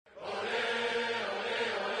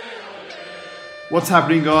What's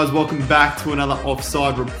happening, guys? Welcome back to another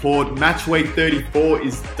Offside Report. Match week 34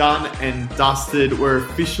 is done and dusted. We're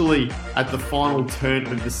officially at the final turn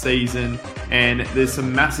of the season, and there's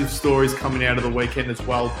some massive stories coming out of the weekend as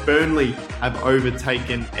well. Burnley have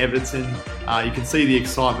overtaken Everton. You can see the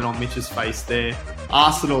excitement on Mitch's face there.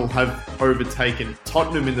 Arsenal have overtaken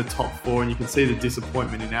Tottenham in the top four, and you can see the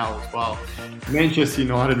disappointment in Al as well. Manchester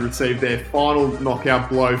United received their final knockout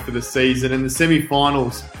blow for the season, and the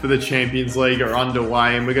semi-finals for the Champions League are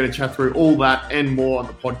underway, and we're going to chat through all that and more on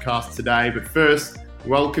the podcast today. But first,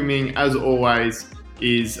 welcoming, as always,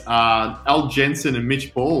 is Al Jensen and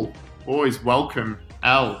Mitch Ball. Boys, welcome.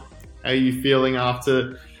 Al, how are you feeling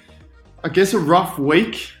after, I guess, a rough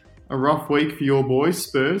week? A rough week for your boys,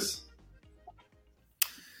 Spurs?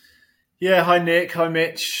 Yeah, hi Nick, hi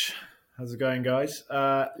Mitch. How's it going, guys?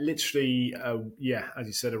 Literally, as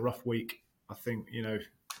you said, a rough week. I think,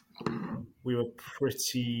 we were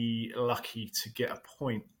pretty lucky to get a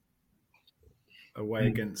point away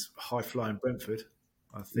against high-flying Brentford.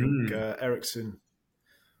 I think Eriksen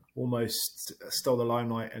almost stole the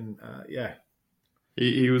limelight, and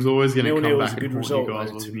He was always going to come back was a good result, you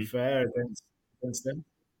guys, to be fair, against them.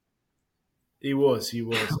 He was. He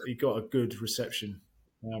got a good reception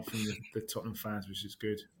from the Tottenham fans, which is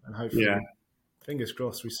good. And hopefully, fingers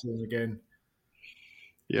crossed, we see him again.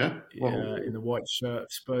 In the white shirt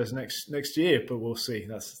of Spurs next year, but we'll see.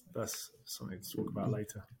 That's something to talk about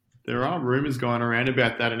later. There are rumours going around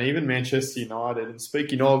about that, and even Manchester United. And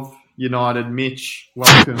speaking of United, Mitch,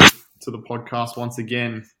 welcome to the podcast once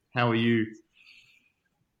again. How are you?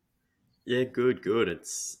 Yeah, good.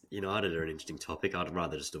 It's United are an interesting topic. I'd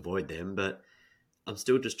rather just avoid them, but I'm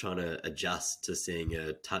still just trying to adjust to seeing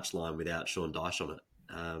a touchline without Sean Dyche on it.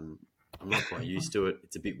 I'm not quite used to it.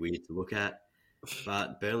 It's a bit weird to look at,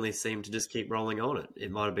 but Burnley seem to just keep rolling on it.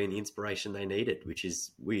 It might have been the inspiration they needed, which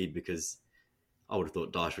is weird because I would have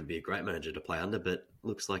thought Dyche would be a great manager to play under, but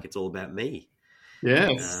looks like it's all about me.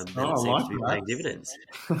 Yes, I like to be paying dividends.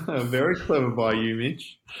 Very clever by you,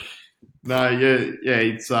 Mitch. No,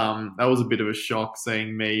 it's that was a bit of a shock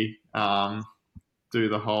seeing me do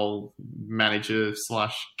the whole manager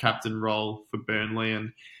 / captain role for Burnley,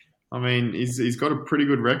 and I mean he's got a pretty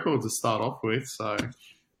good record to start off with, so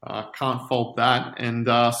can't fault that. And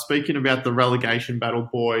speaking about the relegation battle,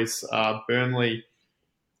 boys, Burnley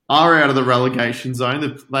are out of the relegation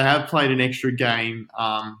zone. They have played an extra game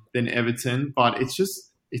than Everton, but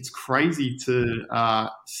it's crazy to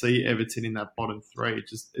see Everton in that bottom three.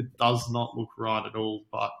 It does not look right at all.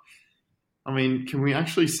 But I mean, can we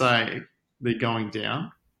actually say they're going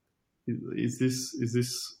down? Is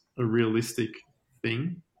this a realistic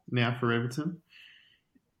thing now for Everton?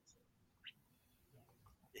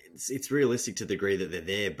 It's realistic to the degree that they're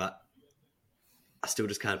there, but I still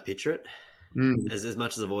just can't picture it. As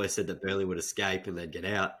much as I've always said that Burnley would escape and they'd get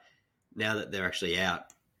out, now that they're actually out,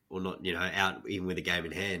 or not, out even with a game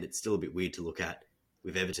in hand, it's still a bit weird to look at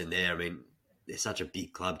with Everton there. I mean, they're such a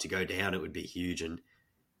big club. To go down, it would be huge, and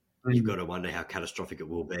you've got to wonder how catastrophic it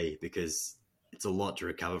will be because it's a lot to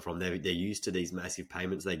recover from. They're used to these massive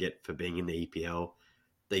payments they get for being in the EPL.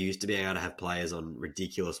 They're used to being able to have players on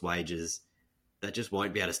ridiculous wages that just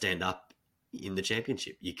won't be able to stand up in the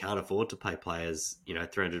Championship. You can't afford to pay players,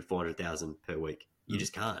 300,000, 400,000 per week. You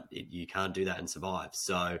just can't. You can't do that and survive.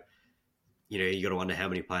 So, you got to wonder how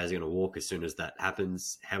many players are going to walk as soon as that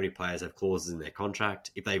happens. How many players have clauses in their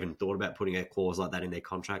contract? If they even thought about putting a clause like that in their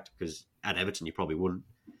contract, because at Everton you probably wouldn't.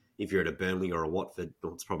 If you're at a Burnley or a Watford,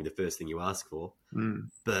 well, it's probably the first thing you ask for.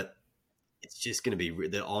 But it's just going to be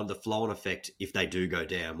the flow-on effect if they do go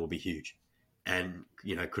down will be huge. And,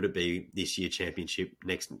 could it be this year Championship,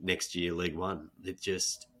 next year League One?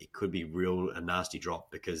 It could be a nasty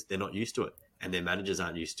drop because they're not used to it and their managers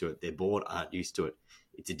aren't used to it. Their board aren't used to it.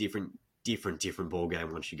 It's a different ball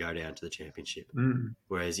game once you go down to the Championship.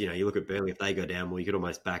 Whereas, you look at Burnley, if they go down, well, you could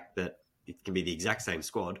almost back that it can be the exact same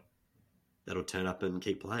squad that'll turn up and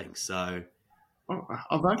keep playing. So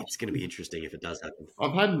it's going to be interesting if it does happen.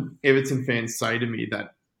 I've had Everton fans say to me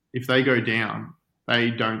that if they go down,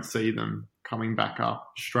 they don't see them coming back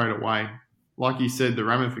up straight away. Like you said, the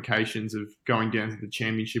ramifications of going down to the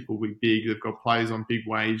Championship will be big. They've got players on big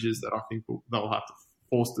wages that I think they'll have to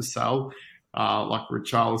force to sell, like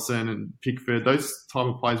Richarlison and Pickford. Those type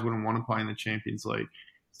of players wouldn't want to play in the Champions League.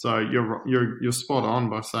 So you're spot on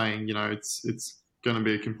by saying it's going to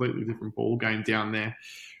be a completely different ball game down there.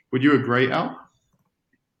 Would you agree, Al?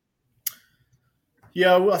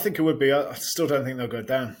 Yeah, well, I think it would be. I still don't think they'll go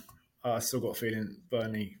down. I still got a feeling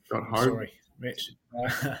Burnley. Sorry, Mitch.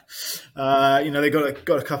 They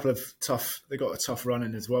got a couple of tough. They got a tough run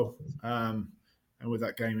in as well, and with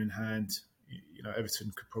that game in hand,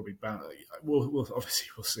 Everton could probably bounce. We'll obviously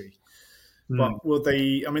we'll see. But will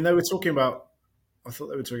they? I mean, they were talking about. I thought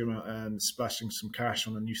they were talking about splashing some cash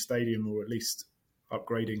on a new stadium, or at least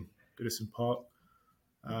upgrading Goodison Park.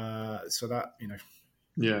 So that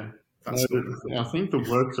yeah, I think the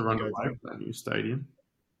works are underway for that new stadium.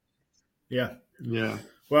 Yeah. Yeah.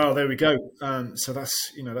 Well, there we go. So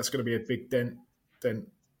that's that's going to be a big dent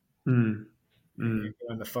in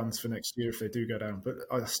the funds for next year if they do go down. But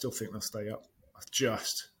I still think they'll stay up,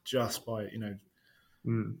 just by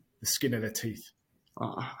the skin of their teeth.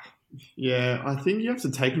 Yeah, I think you have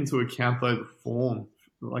to take into account though the form.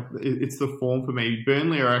 Like it's the form for me.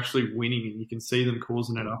 Burnley are actually winning, and you can see them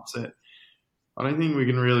causing an upset. I don't think we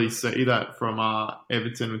can really see that from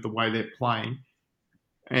Everton with the way they're playing.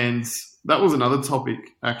 And that was another topic,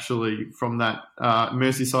 actually, from that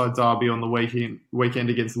Merseyside derby on the weekend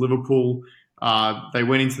against Liverpool. They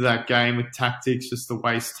went into that game with tactics just to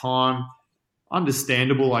waste time.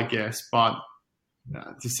 Understandable, I guess, but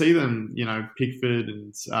to see them, Pickford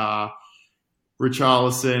and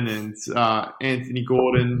Richarlison and Anthony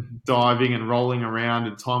Gordon diving and rolling around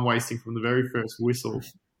and time wasting from the very first whistle.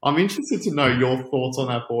 I'm interested to know your thoughts on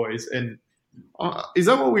that, boys. And is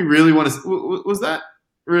that what we really want to? Was that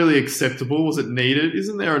really acceptable? Was it needed?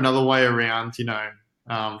 Isn't there another way around,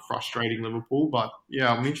 frustrating Liverpool? But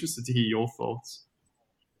yeah, I'm interested to hear your thoughts.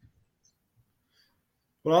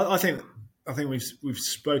 Well, I think we've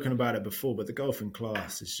spoken about it before, but the golfing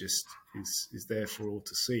class is just is there for all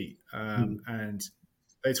to see. And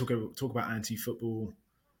they talk about anti-football.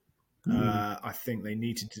 I think they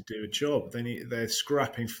needed to do a job. They're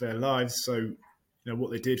scrapping for their lives. So,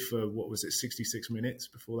 what they did for 66 minutes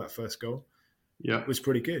before that first goal, was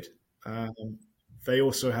pretty good. They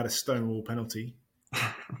also had a stonewall penalty.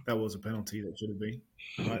 That was a penalty that should have been,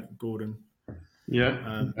 right? Gordon.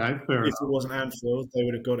 Yeah. Okay, fair if it wasn't Anfield, they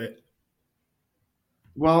would have got it.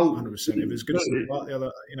 Well, 100%. If it was good, but the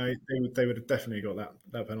other, they would have definitely got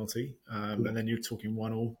that penalty. And then you're talking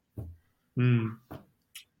 1-1.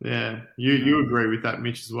 Yeah, you agree with that,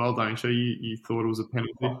 Mitch, as well, don't you? You thought it was a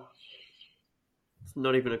penalty. It's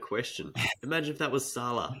not even a question. Imagine if that was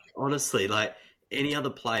Salah. Honestly, like any other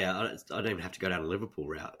player, I don't even have to go down a Liverpool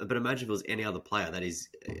route, but imagine if it was any other player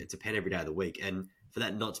it's a pen every day of the week, and for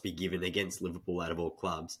that not to be given against Liverpool out of all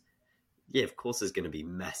clubs, yeah, of course there's going to be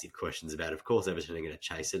massive questions about it. Of course Everton are going to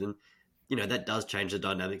chase it, and that does change the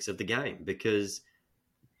dynamics of the game because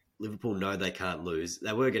Liverpool know they can't lose.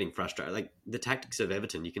 They were getting frustrated. Like the tactics of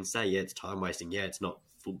Everton, you can say, yeah, it's time wasting. Yeah, it's not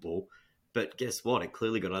football. But guess what? It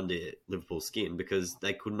clearly got under Liverpool's skin because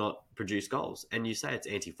they could not produce goals. And you say it's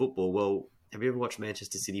anti-football. Well, have you ever watched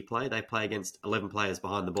Manchester City play? They play against 11 players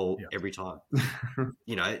behind the ball every time.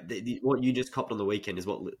 What you just copped on the weekend is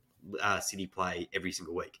what City play every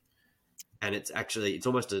single week. And it's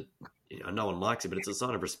almost no one likes it, but it's a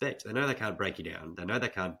sign of respect. They know they can't break you down. They know they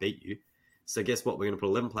can't beat you. So guess what? We're going to put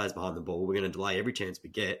 11 players behind the ball. We're going to delay every chance we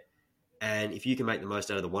get. And if you can make the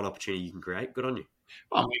most out of the one opportunity you can create, good on you.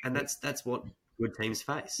 And that's what good teams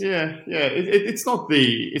face. Yeah. It's not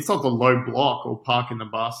the low block or parking the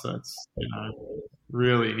bus that's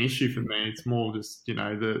really an issue for me. It's more just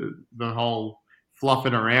the whole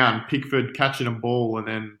fluffing around, Pickford catching a ball and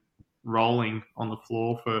then rolling on the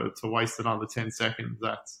floor to waste another 10 seconds.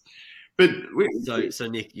 So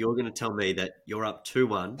Nick, you're going to tell me that you're up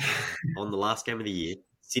 2-1 on the last game of the year,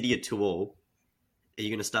 City at 2-2. Are you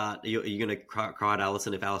going to start? Are you going to cry at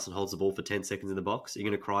Alisson if Alisson holds the ball for 10 seconds in the box? Are you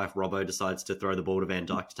going to cry if Robbo decides to throw the ball to Van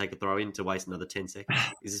Dijk to take a throw in to waste another 10 seconds?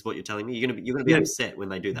 Is this what you're telling me? You're going to be upset when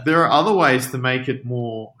they do that. There are other ways to make it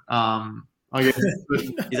more. I guess.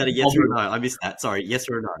 Is that a yes or a no? I missed that. Sorry, yes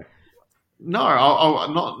or a no? No,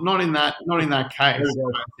 not in that case.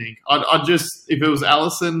 I think I'd just, if it was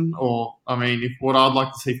Alisson, or if what I'd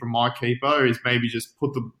like to see from my keeper is maybe just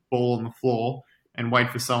put the ball on the floor and wait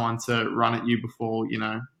for someone to run at you before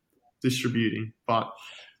distributing. But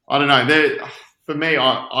I don't know. For me,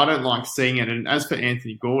 I don't like seeing it. And as for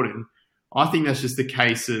Anthony Gordon, I think that's just a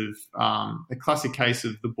case of a classic case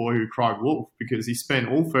of the boy who cried wolf, because he spent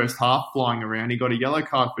all first half flying around. He got a yellow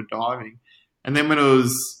card for diving, and then when it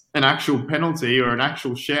was an actual penalty or an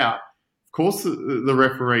actual shout, of course the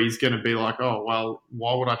referee is going to be like, oh, well,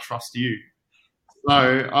 why would I trust you?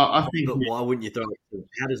 So I think... But why wouldn't you throw it?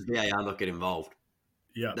 How does VAR not get involved?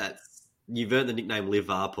 Yeah. You've earned the nickname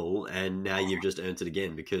Liverpool, and now you've just earned it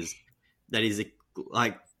again, because that is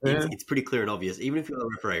it's pretty clear and obvious. Even if you're a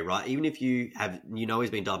referee, right? Even if he's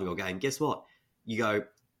been diving all game, guess what? You go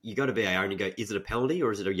to VAR and you go, is it a penalty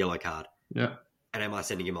or is it a yellow card? Yeah. And am I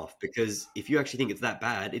sending him off? Because if you actually think it's that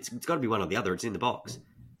bad, it's got to be one or the other. It's in the box.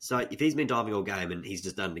 So if he's been diving all game and he's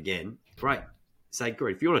just done it again, great. say,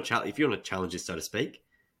 good, if you want to challenge this, so to speak,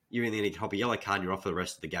 you either need to hop a yellow card and you're off for the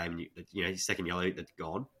rest of the game, and your second yellow that's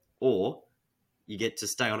gone, or you get to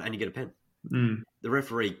stay on and you get a pen. The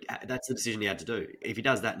referee, that's the decision he had to do. If he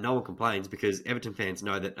does that, no one complains because Everton fans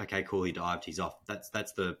know that, okay, cool, he dived, he's off. That's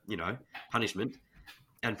the, punishment.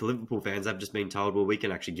 And for Liverpool fans, they've just been told, well, we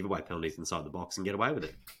can actually give away penalties inside the box and get away with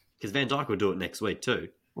it. Because Van Dijk will do it next week too.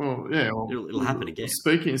 Well, yeah. It'll happen again.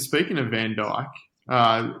 Speaking of Van Dijk,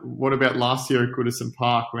 what about last year at Goodison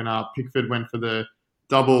Park when Pickford went for the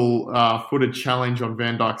double-footed challenge on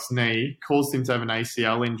Van Dijk's knee, caused him to have an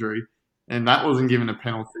ACL injury, and that wasn't given a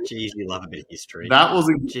penalty. Jeez, you love a bit of history. That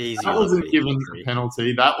wasn't given a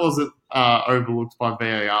penalty. That wasn't overlooked by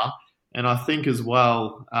VAR. And I think as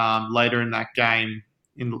well, later in that game,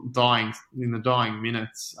 in the dying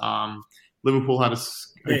minutes, Liverpool had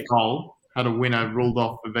a goal, had a winner ruled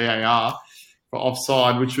off for VAR for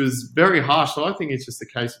offside, which was very harsh. So I think it's just a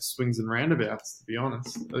case of swings and roundabouts, to be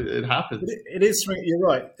honest. It happens. It is. You're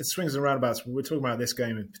right. It swings and roundabouts. We're talking about this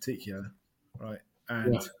game in particular, right?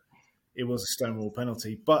 And it was a Stonewall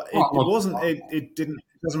penalty, but it wasn't. It didn't.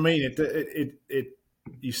 It doesn't mean it.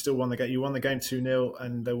 You still won the game. You won the game 2-0,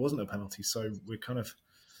 and there wasn't a penalty. So we're kind of,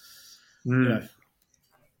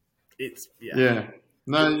 it's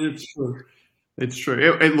No, it's true. It's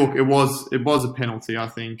true. It was a penalty. I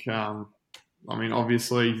think.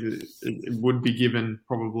 Obviously, it would be given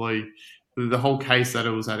probably. The whole case that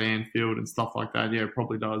it was at Anfield and stuff like that, it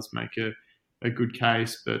probably does make a good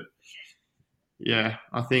case. But yeah,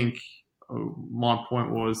 I think my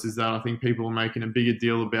point is that I think people are making a bigger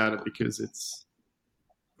deal about it because it's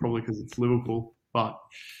Liverpool. But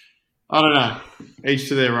I don't know. Each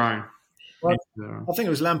to their own. Well, I think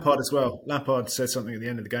it was Lampard as well. Lampard said something at the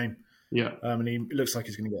end of the game. Yeah. And it looks like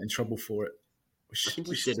he's going to get in trouble for it. I think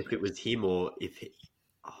he said if it was him or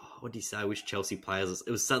what did he say? Which Chelsea players?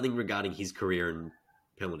 It was something regarding his career and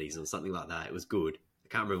penalties or something like that. It was good. I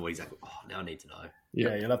can't remember what exactly. Now I need to know.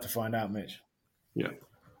 Yeah, you'll have to find out, Mitch. Yeah.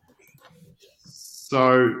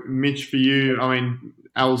 So, Mitch, for you,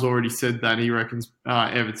 Al's already said that he reckons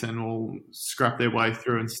Everton will scrap their way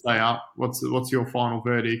through and stay up. What's your final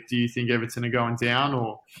verdict? Do you think Everton are going down,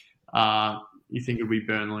 or you think it'll be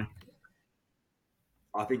Burnley?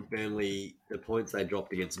 I think Burnley, the points they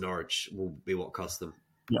dropped against Norwich will be what cost them.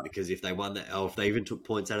 Yeah. Because if they won that, or if they even took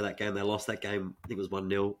points out of that game, they lost that game. I think it was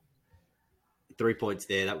 1-0. 3 points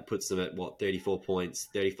there, that puts them at 34 points,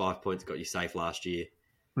 35 points got you safe last year.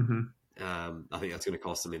 Mm-hmm. I think that's going to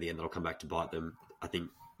cost them in the end. That'll come back to bite them. I think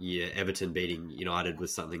Everton beating United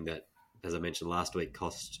was something that, as I mentioned last week,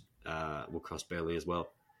 will cost Burnley as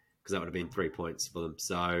well, because that would have been 3 points for them.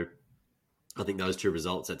 So I think those two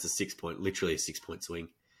results, that's literally a 6 point swing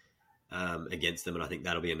against them, and I think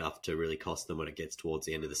that'll be enough to really cost them when it gets towards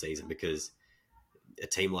the end of the season, because a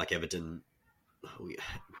team like Everton,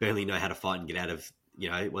 Burnley know how to fight and get out of,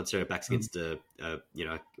 once their backs against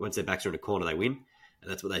once their backs are in a corner, they win. And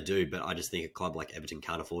that's what they do. But I just think a club like Everton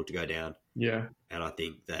can't afford to go down. Yeah. And I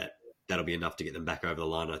think that'll be enough to get them back over the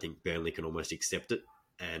line. I think Burnley can almost accept it,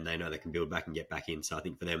 and they know they can build back and get back in. So I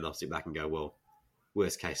think for them, they'll sit back and go, well,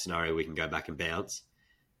 worst case scenario, we can go back and bounce.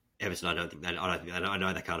 Everton, I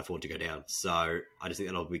know they can't afford to go down. So I just think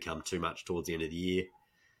that'll become too much towards the end of the year.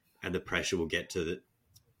 And the pressure will get to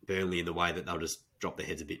Burnley in the way that they'll just drop their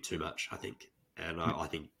heads a bit too much, I think. And I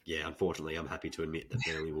think, unfortunately, I'm happy to admit that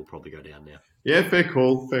Burnley will probably go down now. Yeah, fair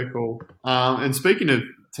call. And speaking of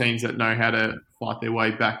teams that know how to fight their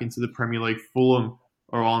way back into the Premier League, Fulham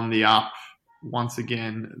are on the up once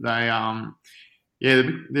again. They're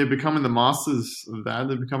becoming the masters of that.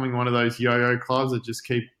 They're becoming one of those yo-yo clubs that just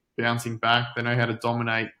keep bouncing back. They know how to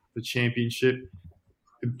dominate the championship.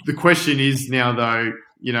 The question is now, though,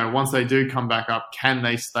 once they do come back up, can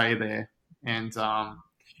they stay there? And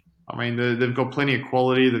they've got plenty of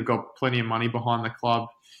quality. They've got plenty of money behind the club.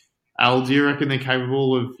 Al, do you reckon they're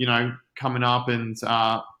capable of, coming up and,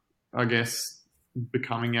 I guess,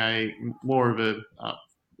 becoming more of a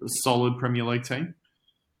solid Premier League team?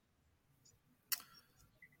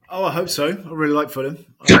 Oh, I hope so. I really like Fulham.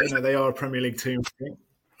 They are a Premier League team.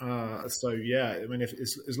 As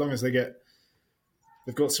long as they've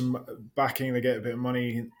got some backing, they get a bit of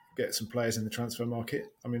money, get some players in the transfer market.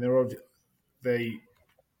 They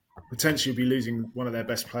potentially be losing one of their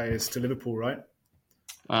best players to Liverpool, right?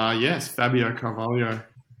 Yes, Fabio Carvalho.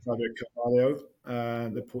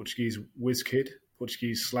 The Portuguese whiz kid,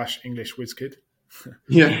 Portuguese/English whiz kid.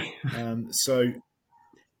 Yeah. So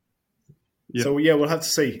we'll have to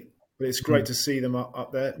see. But it's great to see them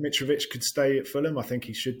up there. Mitrovic could stay at Fulham. I think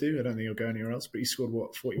he should do. I don't think he'll go anywhere else. But he scored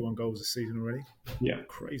 41 goals this season already. Yeah,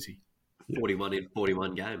 crazy. 41 in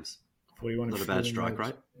 41 games. Not a bad strike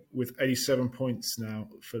rate. With 87 points now,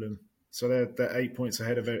 Fulham. So they're 8 points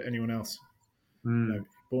ahead of anyone else.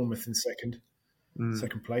 Bournemouth in second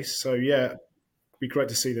place. So, yeah, it'd be great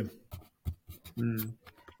to see them.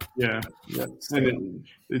 Yeah. And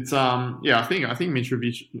it's I think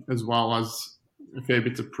Mitrovic as well has a fair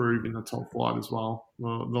bit to prove in the top flight as well.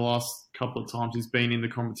 Well, the last couple of times he's been in the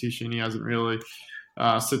competition, he hasn't really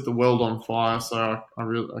set the world on fire. So I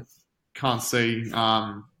can't see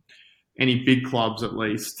any big clubs at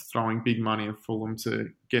least throwing big money at Fulham to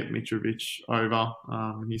get Mitrovic over.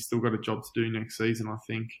 He's still got a job to do next season, I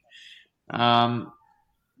think.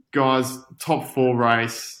 Guys, top 4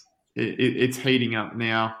 race. It's heating up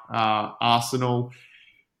now. Arsenal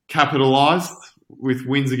capitalised with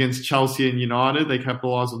wins against Chelsea and United. They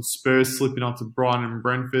capitalised on Spurs slipping up to Brighton and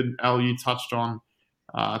Brentford. Al, you touched on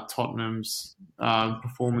Tottenham's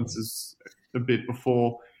performances a bit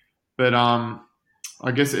before. But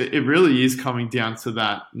I guess it really is coming down to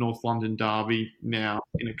that North London derby now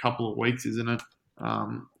in a couple of weeks, isn't it?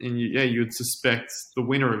 And you'd suspect the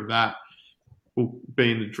winner of that will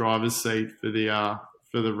be in the driver's seat for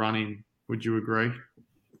the run-in. Would you agree?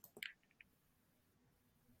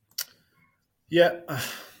 Yeah,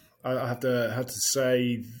 I have to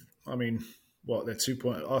say. I mean, they're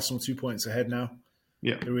Arsenal 2 points ahead now.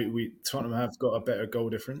 Yeah, Tottenham have got a better goal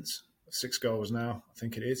difference, 6 goals now, I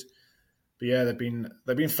think it is. But yeah, they've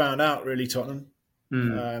been found out really, Tottenham,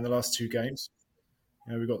 in the last 2 games.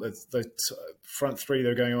 We've got the front 3.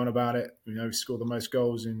 They're going on about it. We scored the most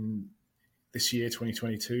goals in this year,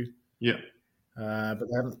 2022. Yeah. But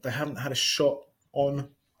they haven't had a shot on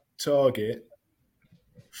target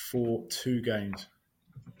for 2 games.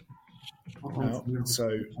 So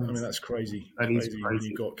I mean that's crazy. That is crazy. When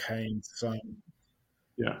you've got Kane, Son,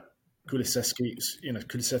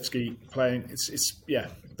 Kulusevski playing. It's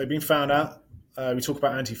they've been found out. We talk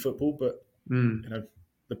about anti-football, but the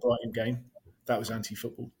Brighton game, that was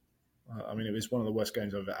anti-football. I mean, it was one of the worst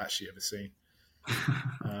games I've actually ever seen.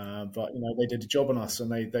 But they did a job on us, and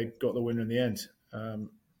they got the winner in the end. And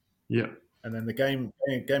then the game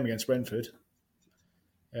against Brentford,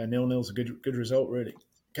 0-0's a good result. Really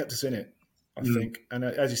kept us in it, I think. And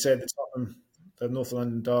as you said, the North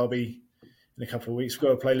London derby in a couple of weeks. We've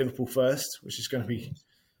got to play Liverpool first, which is going to be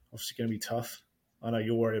tough. I know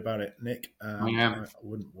you're worried about it, Nick. I am. I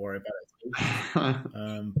wouldn't worry about it.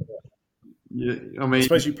 I mean, I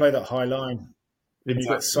suppose you play that high line. You've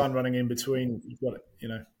got Son running in between. You've got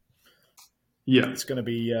it's going to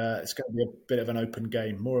be a bit of an open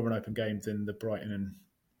game, more of an open game than the Brighton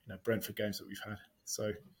and Brentford games that we've had.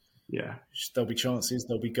 So there'll be chances,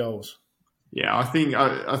 there'll be goals. Yeah, I think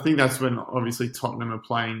that's when obviously Tottenham are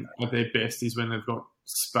playing at their best is when they've got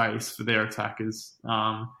space for their attackers.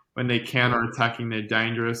 When they're counter-attacking, they're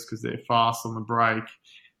dangerous because they're fast on the break.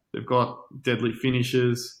 They've got deadly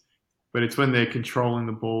finishes, but it's when they're controlling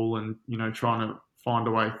the ball and trying to find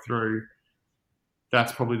a way through.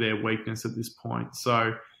 That's probably their weakness at this point.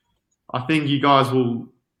 So I think you guys will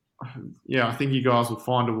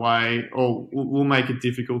find a way, or we'll make it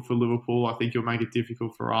difficult for Liverpool. I think you'll make it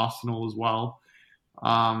difficult for Arsenal as well.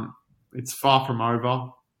 It's far from over,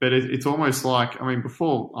 but it's almost like,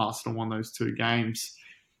 before Arsenal won those 2 games,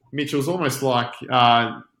 Mitch, it was almost like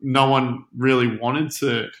no one really wanted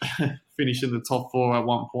to finish in the top 4 at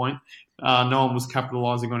one point. No one was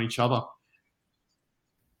capitalising on each other.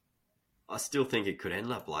 I still think it could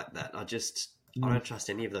end up like that. I don't trust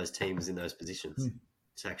any of those teams in those positions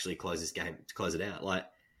to actually close this game, to close it out. Like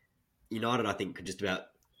United, I think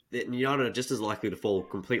United are just as likely to fall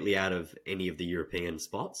completely out of any of the European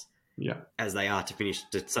spots as they are to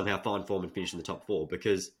somehow find form and finish in the top 4,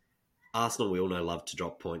 because Arsenal, we all know, love to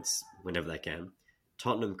drop points whenever they can.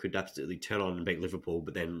 Tottenham could absolutely turn on and beat Liverpool,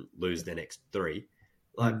 but then lose their next 3.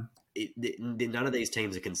 None of these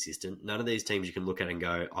teams are consistent. None of these teams you can look at and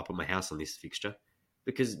go, I'll put my house on this fixture,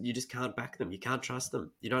 because you just can't back them. You can't trust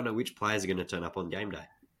them. You don't know which players are going to turn up on game day.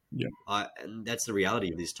 Yeah. And that's the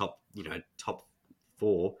reality of this top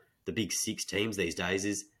 4, the big 6 teams these days,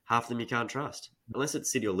 is half of them you can't trust. Unless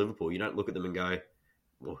it's City or Liverpool, you don't look at them and go,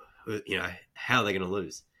 well, how are they going to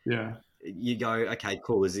lose? Yeah. You go, okay,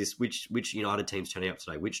 cool. Is this which United team's turning up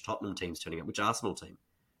today? Which Tottenham team's turning up? Which Arsenal team?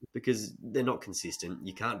 Because they're not consistent.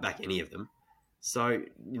 You can't back any of them. So,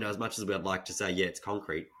 as much as we'd like to say, it's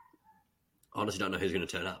concrete, I honestly don't know who's going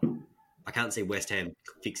to turn up. I can't see West Ham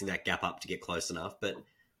fixing that gap up to get close enough. But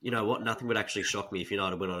you know what? Nothing would actually shock me if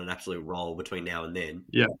United went on an absolute roll between now and then.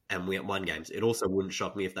 Yeah. And we won games. It also wouldn't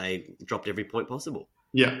shock me if they dropped every point possible.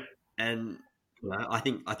 Yeah. And I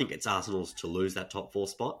think it's Arsenal's to lose that top 4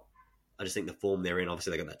 spot. I just think the form they're in,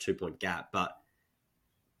 obviously they got that 2-point gap, but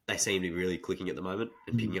they seem to be really clicking at the moment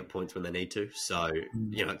and picking up points when they need to. So,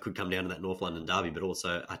 it could come down to that North London derby, but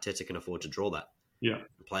also Arteta can afford to draw that. Yeah.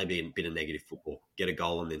 Play a bit of negative football, get a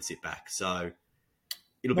goal and then sit back. So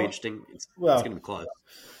it'll be interesting. It's going to be close.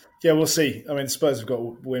 Yeah, we'll see. I mean, Spurs have got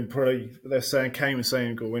to win probably. They're saying, Kane was saying,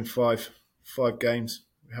 we've got to win five games.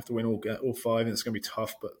 We have to win all five, and it's going to be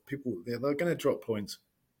tough. But people, they're going to drop points.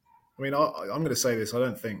 I mean, I'm going to say this. I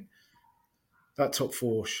don't think that top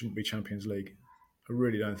four shouldn't be Champions League. I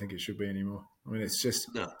really don't think it should be anymore. I mean, it's just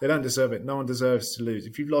they don't deserve it. No one deserves to lose.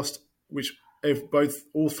 If you've lost,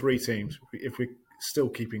 all three teams, if we're still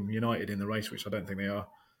keeping United in the race, which I don't think they are.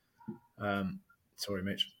 Sorry,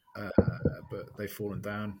 Mitch. But they've fallen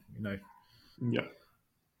down, Yeah.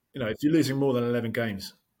 If you're losing more than 11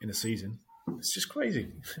 games in a season, it's just crazy.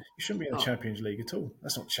 You shouldn't be in the Champions League at all.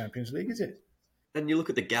 That's not Champions League, is it? And you look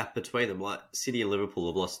at the gap between them, like City and Liverpool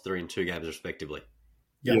have lost 3 and 2 games respectively.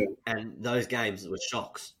 Yeah. And those games were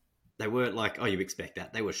shocks. They weren't like, you expect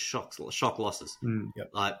that. They were shock losses.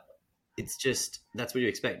 Yep. Like, it's just, that's what you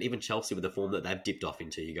expect. Even Chelsea with the form that they've dipped off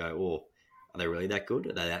into, you go, are they really that good?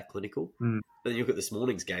 Are they that clinical? But then you look at this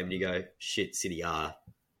morning's game and you go, shit, City are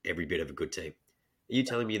every bit of a good team. Are you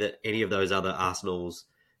telling me that any of those other Arsenals,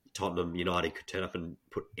 Tottenham, United could turn up and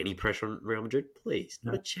put any pressure on Real Madrid? Please,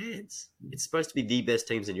 not a chance. It's supposed to be the best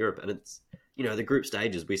teams in Europe. And it's, the group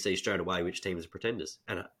stages, we see straight away which teams are pretenders.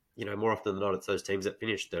 And, more often than not, it's those teams that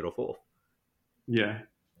finish third or fourth. Yeah.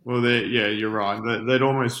 Well, you're right. They'd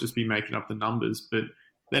almost just be making up the numbers. But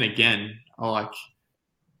then again,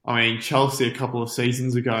 Chelsea a couple of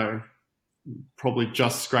seasons ago probably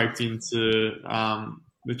just scraped into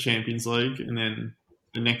the Champions League, and then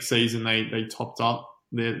the next season they topped up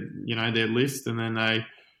their list, and then they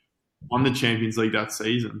won the Champions League that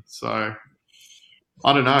season. So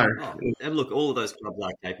I don't know. And look, all of those clubs are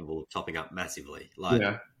capable of topping up massively.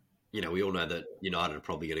 We all know that United are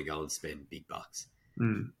probably going to go and spend big bucks.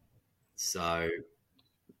 So,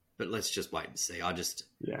 but let's just wait and see.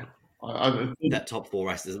 That top four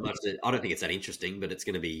race, I don't think it's that interesting, but it's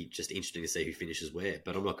going to be just interesting to see who finishes where.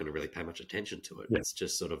 But I'm not going to really pay much attention to it. Yeah. It's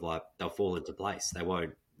just sort of like they'll fall into place. They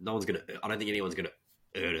won't. No one's going to. I don't think anyone's going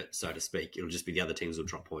to earn it, so to speak. It'll just be the other teams will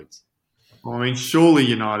drop points. Well, surely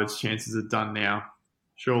United's chances are done now.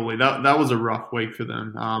 Surely that was a rough week for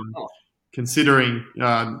them. Considering,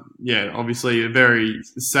 obviously a very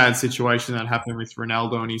sad situation that happened with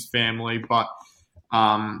Ronaldo and his family, but.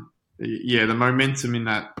 The momentum in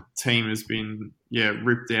that team has been,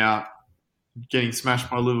 ripped out. Getting smashed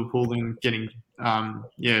by Liverpool, then getting,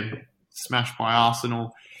 smashed by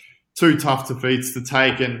Arsenal. 2 tough defeats to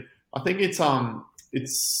take, and I think it's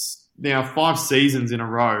now 5 seasons in a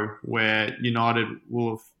row where United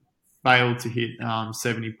will have failed to hit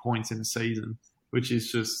 70 points in a season, which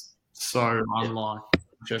is just so unlike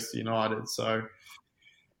Manchester United. So,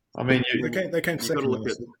 I mean, they came second,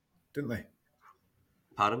 didn't they?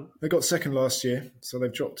 Pardon? They got second last year, so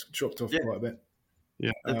they've dropped off quite a bit.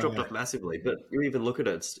 Yeah, they've dropped off massively. But you even look at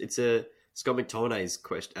it; it's Scott McTominay's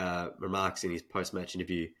remarks in his post-match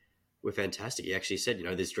interview were fantastic. He actually said,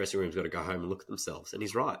 this dressing room's got to go home and look at themselves, and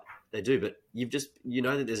he's right. They do, but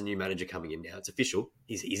that there's a new manager coming in now. It's official.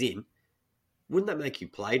 He's in. Wouldn't that make you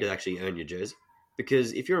play to actually earn your jersey?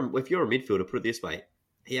 Because if you're a midfielder, put it this way,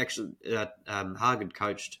 he actually Hagen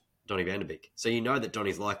coached Donny van de Beek. So that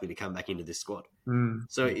Donny's likely to come back into this squad.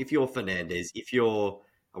 So if you're Fernandes,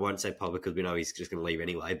 I won't say Pogba because we know he's just going to leave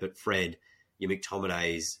anyway, but Fred, your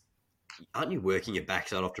McTominays, aren't you working your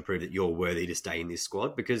backside off to prove that you're worthy to stay in this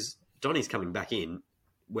squad? Because Donny's coming back in,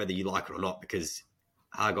 whether you like it or not, because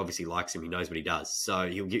Hague obviously likes him. He knows what he does. So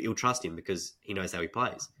he'll trust him because he knows how he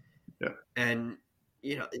plays. Yeah. And,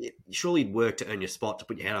 surely you'd work to earn your spot, to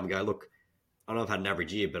put your hand up and go, look, I know I've had an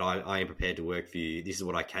average year, but I am prepared to work for you. This is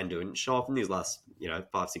what I can do. And show off in these last,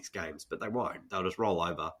 5-6 games. But they won't. They'll just roll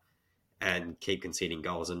over and keep conceding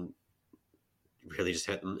goals and really just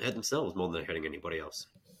hurt themselves more than they're hurting anybody else.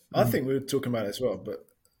 I think we were talking about it as well, but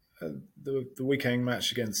the weekend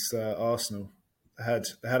match against Arsenal, they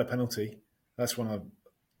had a penalty. That's when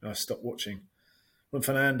I stopped watching. When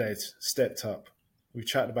Fernandes stepped up, we've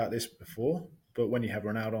chatted about this before, but when you have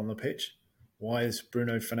Ronaldo on the pitch, why is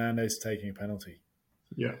Bruno Fernandes taking a penalty?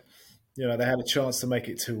 Yeah. They had a chance to make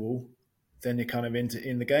it 2-2. Then you're kind of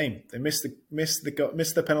in the game. They missed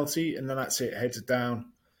the penalty, and then that's it. Heads are down.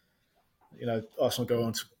 Arsenal go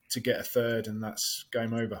on to get a third, and that's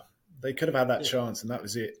game over. They could have had that chance, and that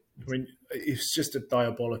was it. I mean, it's just a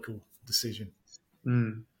diabolical decision.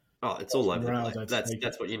 Oh, it's all over the place.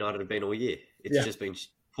 That's what United have been all year. It's just been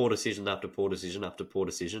poor decision after poor decision after poor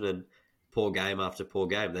decision, and poor game after poor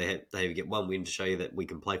game. They get one win to show you that we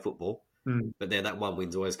can play football, But that one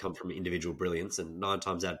win's always come from individual brilliance, and 9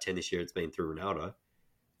 times out of 10 this year it's been through Ronaldo.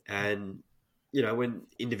 And, when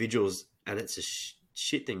individuals, and it's a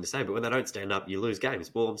shit thing to say, but when they don't stand up, you lose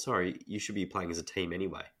games. Well, I'm sorry, you should be playing as a team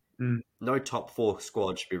anyway. No top 4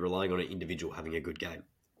 squad should be relying on an individual having a good game.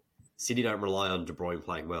 City don't rely on De Bruyne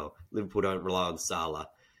playing well. Liverpool don't rely on Salah.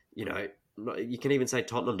 You can even say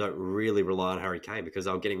Tottenham don't really rely on Harry Kane because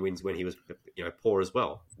they were getting wins when he was, poor as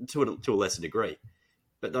well, to a lesser degree.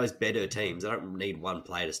 But those better teams, they don't need one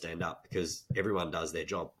player to stand up because everyone does their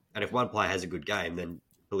job. And if one player has a good game, then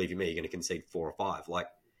believe you me, you're going to concede 4 or 5. Like,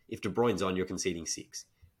 if De Bruyne's on, you're conceding 6.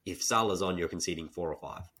 If Salah's on, you're conceding 4 or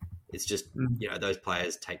 5. It's just, those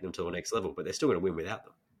players take them to the next level, but they're still going to win without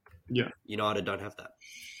them. Yeah. United don't have that.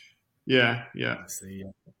 Yeah. That's the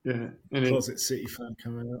Closet City fan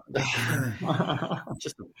coming out.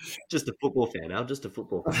 just a football fan, Al. Just a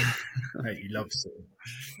football fan. Hey, you love City.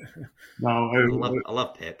 No, I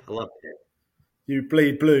love Pep. You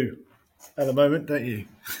bleed blue at the moment, don't you?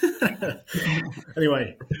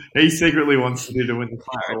 Anyway. He secretly wants to win the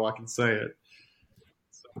title, I can say it.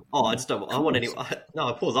 Oh, I just don't. I want any.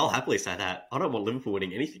 No, pause. I'll happily say that. I don't want Liverpool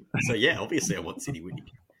winning anything. So yeah, obviously I want City winning.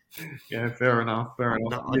 Yeah, fair enough. No,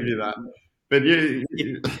 I'll give you that. But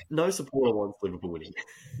no supporter wants Liverpool winning.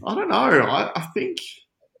 I don't know. I think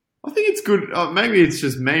it's good. Maybe it's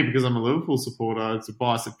just me because I'm a Liverpool supporter. It's a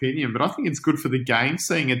biased opinion, but I think it's good for the game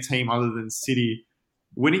seeing a team other than City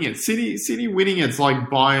winning it. City winning it's like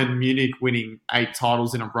Bayern Munich winning 8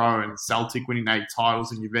 titles in a row and Celtic winning 8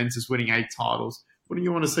 titles and Juventus winning 8 titles. Wouldn't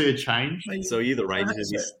you want to see a change? So are you the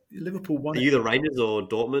Rangers? Liverpool won. Are you the Rangers or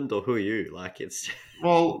Dortmund or who are you? Like it's.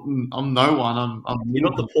 Well, I'm no one. You're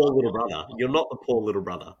not the poor little brother. You're not the poor little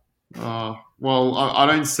brother. Well, I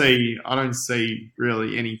don't see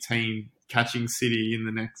really any team catching City in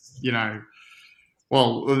the next.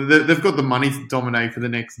 Well, they've got the money to dominate for the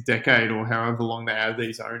next decade or however long they have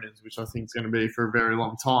these owners, which I think is going to be for a very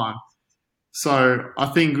long time. So I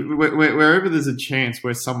think wherever there's a chance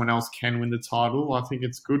where someone else can win the title, I think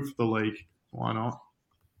it's good for the league. Why not?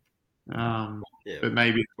 Yeah. But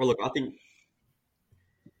maybe. Well, look, I think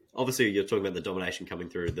obviously you're talking about the domination coming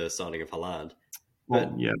through the signing of Haaland.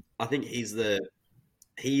 But yeah. I think he's the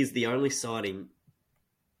only signing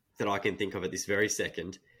that I can think of at this very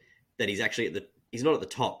second that he's actually he's not at the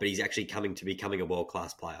top, but he's actually coming to becoming a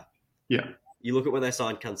world-class player. Yeah. You look at when they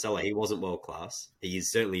signed Cancelo, he wasn't world-class. He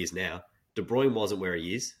certainly is now. De Bruyne wasn't where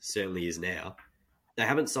he is, certainly is now. They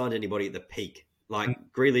haven't signed anybody at the peak. Like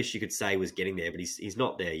Grealish, you could say was getting there, but he's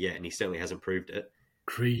not there yet, and he certainly hasn't proved it.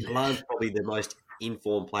 Haaland's probably the most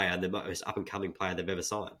informed player and the most up-and-coming player they've ever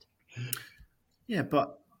signed. Yeah,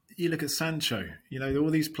 but you look at Sancho. All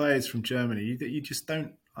these players from Germany that you just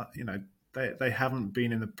don't. They haven't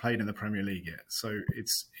played in the Premier League yet, so it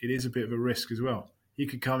is a bit of a risk as well. He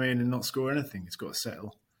could come in and not score anything. He's got to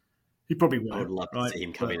settle. He probably will. I would love to see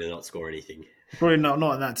him come in and not score anything. Probably not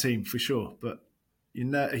in that team for sure, but you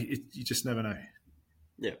just never know.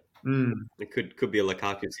 Yeah, It could be a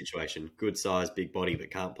Lukaku situation. Good size, big body,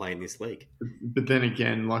 but can't play in this league. But then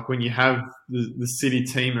again, like when you have the City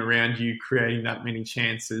team around you creating that many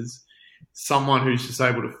chances, someone who's just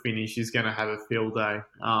able to finish is going to have a field day.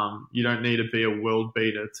 You don't need to be a world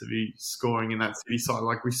beater to be scoring in that City side.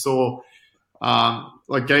 Like we saw.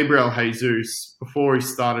 Like Gabriel Jesus, before he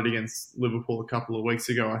started against Liverpool a couple of weeks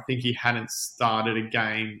ago, I think he hadn't started a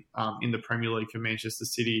game in the Premier League for Manchester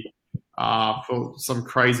City for some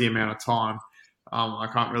crazy amount of time. I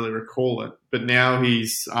can't really recall it, but now he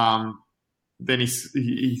scores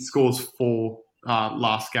 4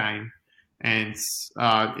 last game, and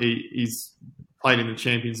he's played in the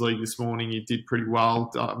Champions League this morning. He did pretty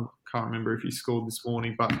well. Can't remember if he scored this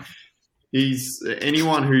morning, but. He's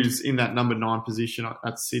anyone who's in that number 9 position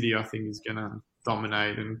at City, I think, is going to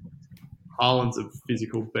dominate. And Haaland's a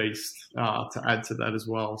physical beast to add to that as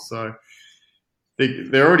well. So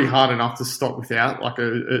they're already hard enough to stop without like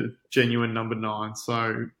a genuine number 9.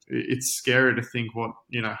 So it's scary to think what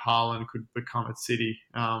Haaland could become at City.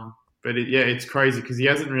 But it's crazy because he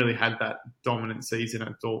hasn't really had that dominant season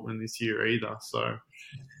at Dortmund this year either. So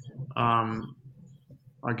I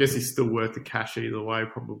guess he's still worth the cash either way,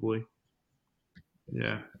 probably.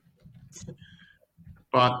 Yeah,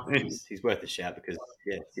 but he's worth a shout because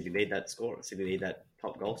City need that scorer. City need that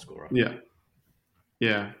top goal scorer. Yeah.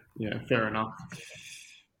 Fair enough.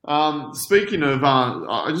 Speaking of,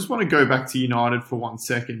 I just want to go back to United for 1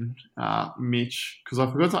 second, Mitch, because I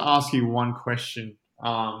forgot to ask you one question.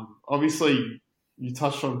 Obviously, you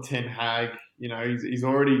touched on Ten Hag. He's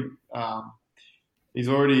already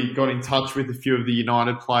got in touch with a few of the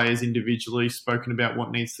United players individually, spoken about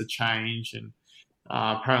what needs to change and.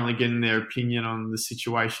 apparently getting their opinion on the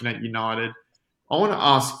situation at United. I want to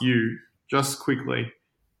ask you, just quickly,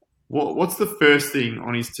 what's the first thing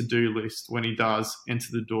on his to-do list when he does enter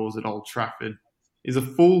the doors at Old Trafford? Is a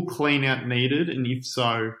full clean-out needed? And if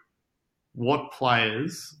so, what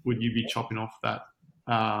players would you be chopping off that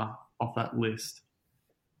list?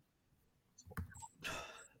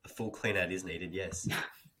 A full clean-out is needed, yes.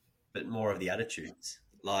 But more of the attitudes.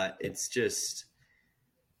 Like, it's just...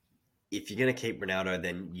 If you're going to keep Ronaldo,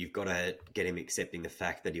 then you've got to get him accepting the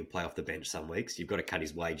fact that he'll play off the bench some weeks. You've got to cut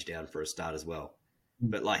his wage down for a start as well.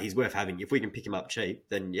 But, like, he's worth having. If we can pick him up cheap,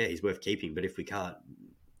 then, yeah, he's worth keeping. But if we can't,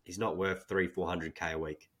 he's not worth 300-400K a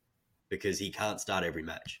week because he can't start every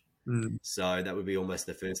match. So that would be almost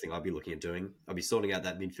the first thing I'd be looking at doing. I'd be sorting out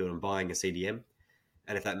that midfield and buying a CDM.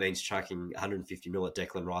 And if that means chucking 150 mil at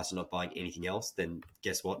Declan Rice and not buying anything else, then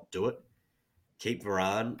guess what? Do it. Keep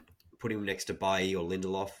Varane. Put him next to Bailly or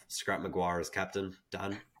Lindelof, scrap Maguire as captain,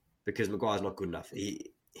 done. Because Maguire's not good enough.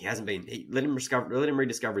 He hasn't been. Let him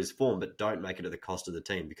rediscover his form, but don't make it at the cost of the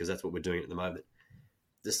team because that's what we're doing at the moment.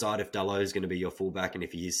 Decide if Dalot is going to be your fullback, and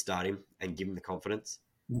if he is, start him and give him the confidence.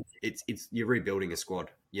 It's you're rebuilding a squad.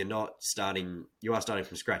 You're not starting. You are starting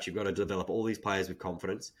from scratch. You've got to develop all these players with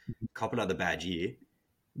confidence, cop another bad year,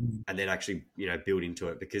 and then actually build into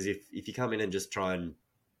it. Because if you come in and just try and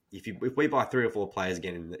if we buy 3 or 4 players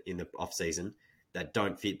again in the off season that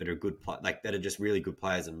don't fit but are good, that are just really good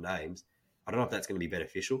players and names, I don't know if that's going to be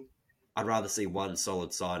beneficial. I'd rather see one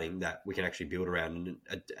solid signing that we can actually build around,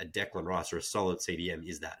 and a Declan Rice or a solid CDM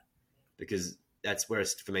is that, because that's where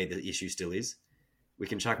for me the issue still is. We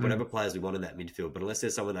can chuck whatever players we want in that midfield, but unless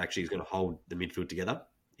there's someone that actually is going to hold the midfield together,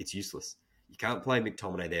 it's useless. You can't play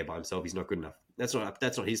McTominay there by himself. He's not good enough. That's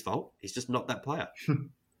not his fault. He's just not that player.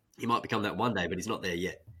 He might become that one day, but he's not there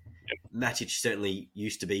yet. Matic certainly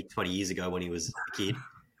used to be 20 years ago when he was a kid.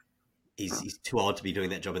 He's too old to be doing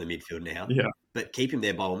that job in the midfield now. Yeah. But keep him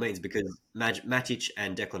there by all means, because Matic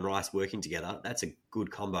and Declan Rice working together, that's a good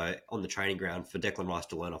combo on the training ground for Declan Rice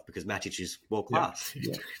to learn off, because Matic is world class,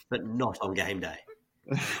 but not on game day.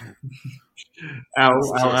 Al's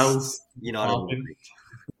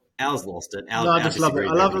lost it. I just love it.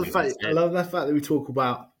 I love the fact that we talk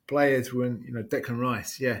about players when Declan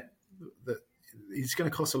Rice. Yeah, that he's going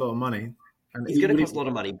to cost a lot of money. And he's going to cost a lot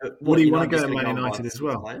of money. But would he want to go to Man United as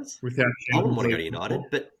well? I wouldn't want to go to United,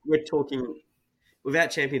 but we're talking without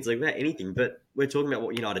Champions League, without anything. But we're talking about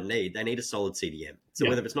what United need. They need a solid CDM. So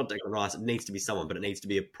whether it's not Declan Rice, it needs to be someone, but it needs to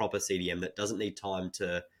be a proper CDM that doesn't need time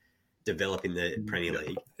to develop in the Premier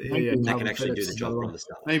League. That can actually do the job from the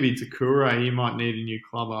start. Maybe Takura, he might need a new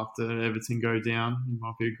club after Everton go down. He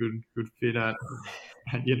might be a good fit at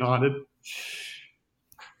United.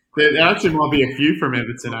 There actually might be a few from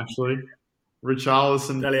Everton, actually.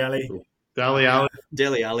 Richarlison, Dele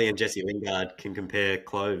Alli, and Jesse Lingard can compare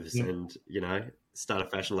clothes and start a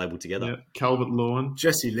fashion label together. Yeah. Calvert-Lewin,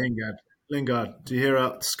 Jesse Lingard. Do you hear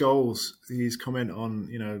Scholes? His comment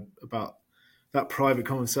on about that private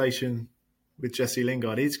conversation with Jesse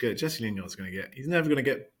Lingard. He's good. Jesse Lingard's going to get. He's never going to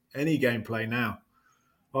get any gameplay now.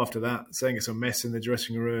 After that, saying it's a mess in the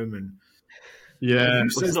dressing room and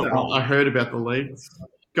I heard about the league.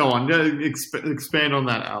 Go on, expand on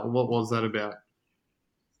that, Al. What was that about?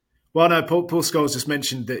 Well, no, Paul Scholes just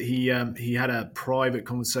mentioned that he had a private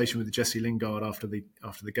conversation with Jesse Lingard after the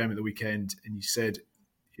game at the weekend, and he said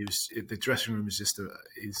the dressing room is just a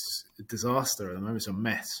disaster at the moment. It's a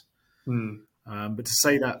mess. But to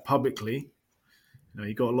say that publicly,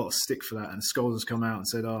 he got a lot of stick for that, and Scholes has come out and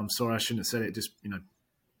said, "Oh, I'm sorry, I shouldn't have said it. Just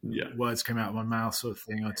words came out of my mouth, sort of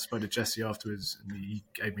thing." I spoke to Jesse afterwards, and he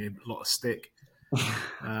gave me a lot of stick.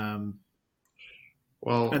 And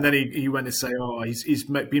then he went to say, "Oh, he's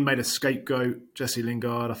been made a scapegoat, Jesse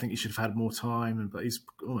Lingard. I think he should have had more time." But he's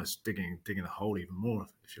almost digging a hole even more,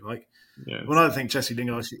 if you like. Yeah. Well, I don't think Jesse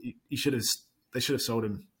Lingard. They should have sold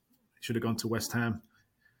him. He should have gone to West Ham.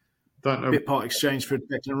 Don't know. Bit part exchange for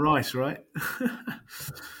Declan Rice, right?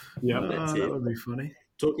 Yeah, that would be funny.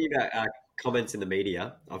 Talking about comments in the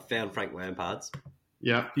media, I've found Frank Lampard's.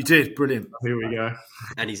 Yeah, you did. Brilliant. Here we go.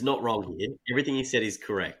 And he's not wrong here. Everything he said is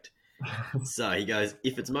correct. So he goes,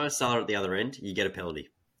 if it's Mo Salah at the other end, you get a penalty.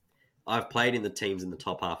 I've played in the teams in the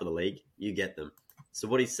top half of the league. You get them. So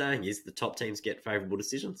what he's saying is the top teams get favourable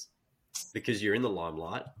decisions because you're in the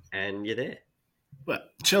limelight and you're there. Well,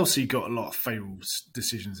 Chelsea got a lot of favourable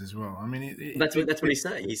decisions as well. I mean, that's what he's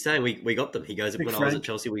saying. He's saying we got them. He goes, when I was at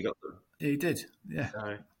Chelsea, we got them. Yeah, he did. Yeah.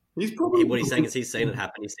 So he's probably what he's saying is he's seen it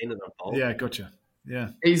happen. He's seen it unfold. Yeah, gotcha. Yeah,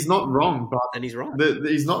 he's not wrong, but and he's right.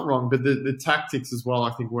 He's not wrong, but the tactics as well,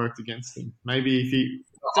 I think, worked against him. Maybe if he,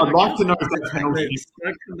 I'd like to know if that penalty.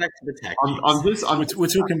 Don't come back to the tactics. We're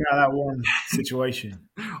talking about that one situation.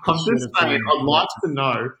 I'm just saying, I'd like to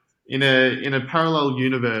know in a parallel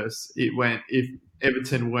universe, if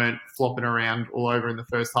Everton weren't flopping around all over in the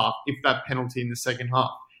first half, if that penalty in the second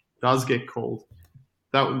half does get called,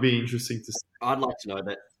 that would be interesting to see. I'd like to know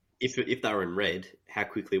that if they were in red, how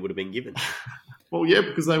quickly it would have been given. Well, yeah,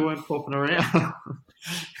 because they weren't flopping around.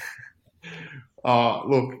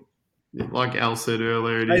 Look, like Al said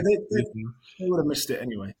earlier, they would have missed it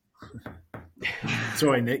anyway.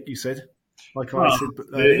 Sorry, Nick, you said. Like I said,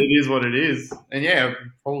 but it is what it is, and yeah,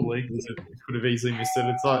 probably could have easily missed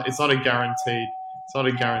it. It's not a guaranteed. It's not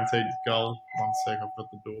a guaranteed goal. 1 sec, I've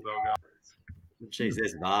got the doorbell going. Jeez,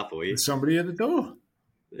 there's a bar for you. There's somebody at the door.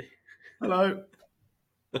 Hello.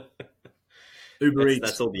 Uber Eats.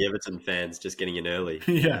 That's all the Everton fans just getting in early.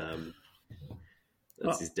 Yeah.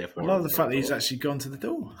 That's his death warrant. I love the fact that he's actually gone to the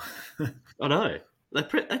door. I know.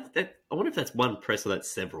 I wonder if that's one press or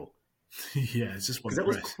that's several. Yeah, it's just one press.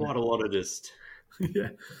 Because that was quite a lot of just... Yeah.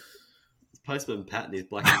 Postman Pat in his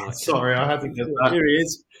black and white. Sorry, I had to get that. Here he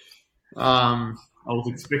is. I was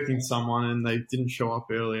expecting someone and they didn't show up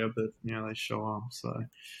earlier, but they show up. So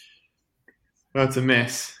that's a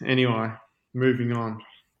mess. Anyway, moving on.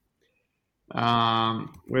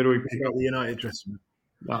 Where do we pick up the United dressing room?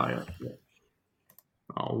 Oh, yeah.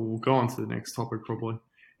 We'll go on to the next topic probably.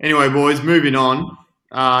 Anyway, boys, moving on.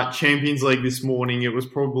 Champions League this morning. It was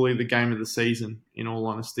probably the game of the season, in all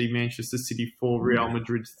honesty. Manchester City 4, Real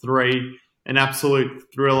Madrid 3. An absolute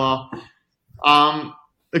thriller.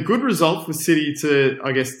 A good result for City to,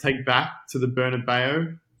 I guess, take back to the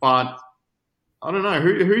Bernabeu. But I don't know.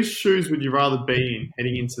 Whose shoes would you rather be in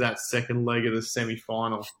heading into that second leg of the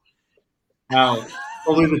semi-final?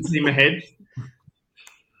 Probably the team ahead.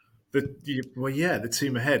 The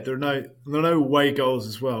team ahead. There are no away goals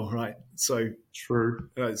as well, right? So true.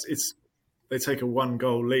 They take a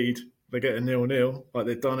 1-goal lead. They get a 0-0, like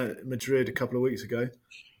they've done at Madrid a couple of weeks ago.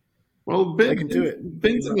 Well, they can do it.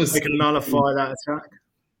 They can nullify that attack.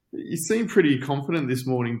 You seem pretty confident this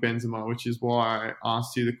morning, Benzema, which is why I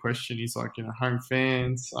asked you the question. He's like, home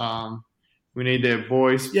fans, we need their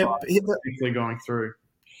voice. Yeah, they're going through.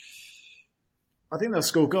 I think they'll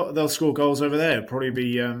score goals over there. Probably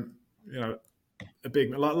be a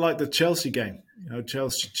big like the Chelsea game.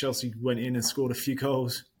 Chelsea went in and scored a few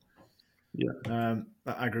goals. Yeah,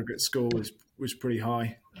 that aggregate score was pretty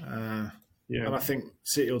high. And I think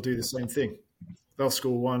City will do the same thing. They'll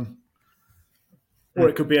score one, or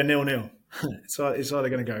it could be a 0-0. It's either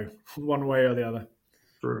going to go one way or the other.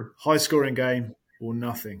 True. High scoring game or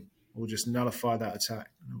nothing. We'll just nullify that attack.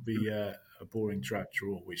 It'll be a boring drab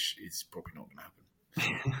draw, which is probably not going to happen.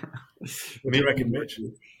 What do you reckon, Mitch?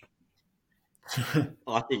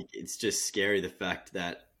 I think it's just scary the fact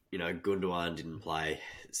that Gundogan didn't play,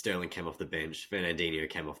 Sterling came off the bench, Fernandinho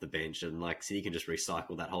came off the bench, and City can just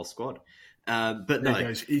recycle that whole squad. But no,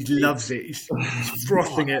 he loves it. He's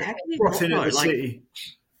frothing it at the City.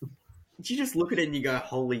 You just look at it and you go,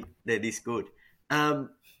 "Holy, they're this good." No,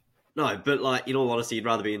 but in all honesty, you'd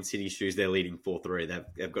rather be in City's shoes. They're leading 4-3.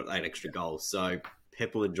 They've got 8 extra goals, so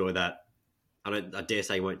Pep will enjoy that. I dare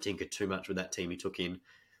say he won't tinker too much with that team he took in.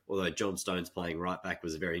 Although John Stones playing right back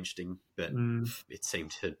was very interesting, but it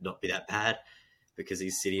seemed to not be that bad because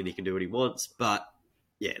he's City and he can do what he wants. But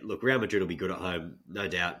yeah, look, Real Madrid will be good at home, no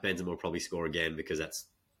doubt. Benzema will probably score again because that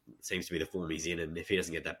seems to be the form he's in, and if he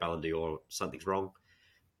doesn't get that Ballon d'Or, something's wrong.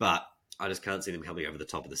 But I just can't see them coming over the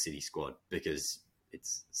top of the City squad because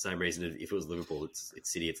it's the same reason. If it was Liverpool, it's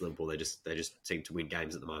City, it's Liverpool. They just seem to win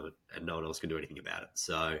games at the moment, and no one else can do anything about it.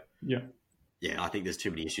 So yeah, I think there's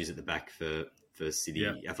too many issues at the back for City.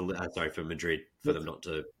 For Madrid, for them not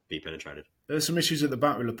to be penetrated. There's some issues at the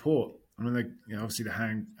back with Laporte. I mean, obviously the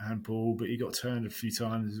handball, but he got turned a few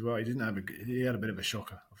times as well. He had a bit of a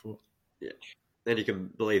shocker, I thought. Yeah. Then you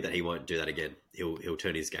can believe that he won't do that again. He'll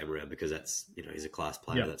turn his game around because that's he's a class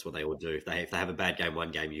player. Yeah. That's what they all do. If they have a bad game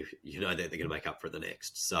one game, you know that they're going to make up for it the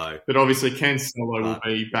next. So, but obviously Cancelo will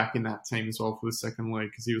be back in that team as well for the second leg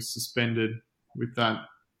because he was suspended with that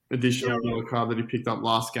additional yellow card that he picked up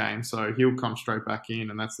last game. So he'll come straight back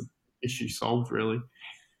in, and that's the issue solved really.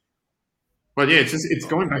 But yeah, it's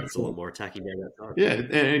going back to a lot more attacking game that time. Yeah,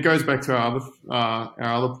 and it goes back to our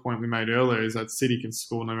other point we made earlier is that City can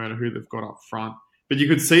score no matter who they've got up front. But you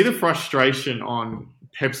could see the frustration on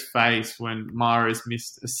Pep's face when Mahrez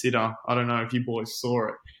missed a sitter. I don't know if you boys saw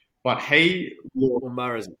it, but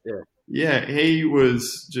Mahrez, he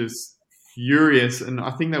was just furious, and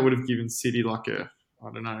I think that would have given City like a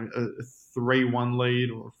 3-1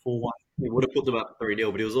 lead or a 4-1. He would have put them up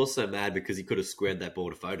 3-0, but he was also mad because he could have squared that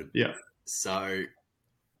ball to Foden. Yeah. So,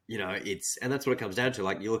 and that's what it comes down to.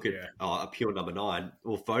 Like you look at a pure number 9.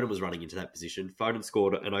 Well, Foden was running into that position. Foden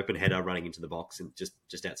scored an open header running into the box and just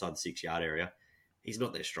outside the 6-yard area. He's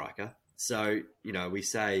not their striker. So, we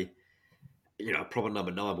say, a proper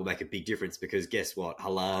number 9 will make a big difference because guess what?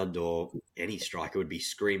 Haaland or any striker would be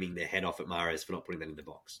screaming their head off at Mahrez for not putting that in the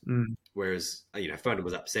box. Whereas, Foden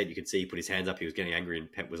was upset. You could see he put his hands up. He was getting angry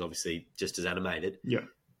and Pep was obviously just as animated. Yeah.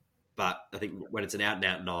 But I think when it's an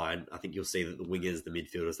out-and-out 9, I think you'll see that the wingers, the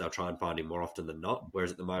midfielders, they'll try and find him more often than not.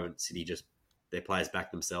 Whereas at the moment, City their players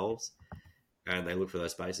back themselves and they look for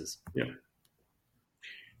those spaces. Yeah.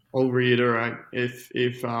 I'll reiterate, if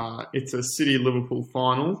it's a City-Liverpool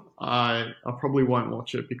final, I probably won't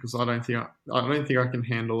watch it because I don't think I can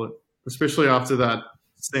handle it, especially after that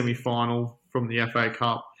semi-final from the FA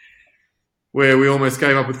Cup where we almost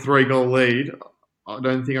gave up a 3-goal lead. I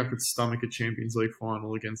don't think I could stomach a Champions League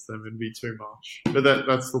final against them. It'd be too much. But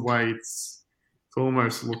that's the way it's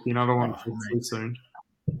almost looking. I don't want to talk too soon.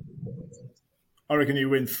 I reckon you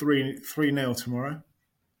win 3-0 tomorrow.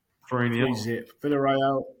 3-0. 3-0.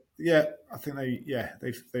 Villarreal. Yeah, I think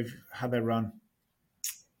they've had their run.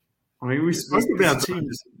 I mean, we spoke about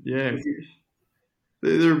teams. Yeah,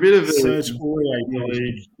 they're a bit of a Serge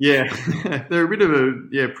Aurier. Yeah, they're a bit of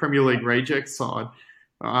a Premier League reject side.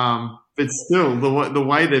 But still, the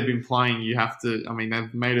way they've been playing, you have to. I mean,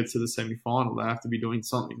 they've made it to the semi-final. They have to be doing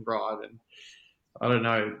something right. And I don't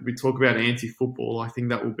know. We talk about anti-football. I think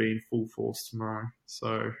that will be in full force tomorrow.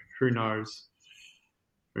 So who knows?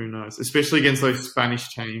 Who knows? Especially against those Spanish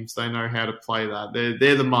teams, they know how to play that.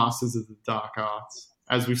 They're the masters of the dark arts,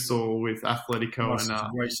 as we saw with Atletico and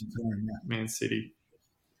Man City.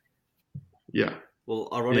 Yeah. Well,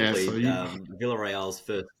 ironically, Villarreal's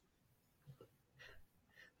first.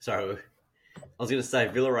 Sorry, I was going to say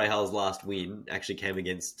Villarreal's last win actually came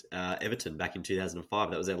against Everton back in 2005.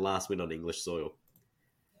 That was their last win on English soil.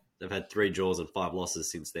 They've had 3 draws and 5 losses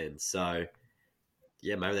since then. So.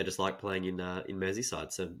 Yeah, maybe they just like playing in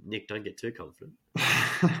Merseyside. So, Nick, don't get too confident.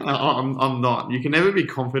 I'm not. You can never be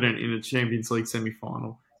confident in a Champions League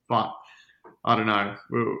semi-final. But, I don't know.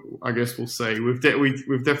 I guess we'll see. We've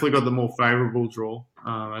definitely got the more favourable draw.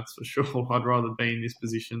 That's for sure. I'd rather be in this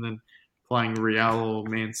position than playing Real or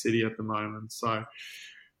Man City at the moment. So,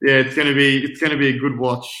 yeah, it's going to be a good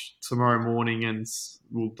watch tomorrow morning and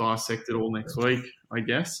we'll dissect it all next week, I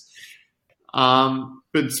guess.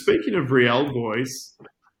 But speaking of Real boys,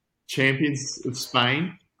 champions of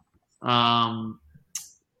Spain, they're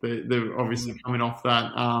obviously coming off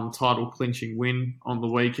that title clinching win on the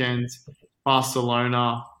weekend.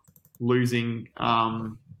 Barcelona losing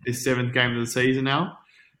their 7th game of the season now.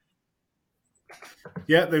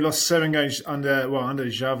 Yeah, they lost 7 games under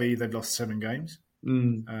Xavi. They've lost 7 games.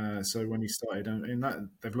 So when he started in that,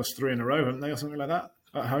 they've lost 3 in a row, haven't they, or something like that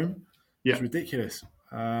at home? Yeah, it's ridiculous.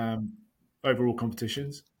 Overall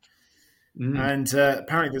competitions. And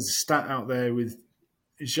apparently there's a stat out there with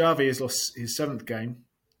Xavi has lost his 7th game.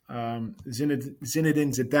 Zinedine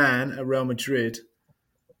Zidane at Real Madrid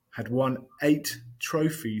had won 8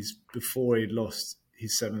 trophies before he lost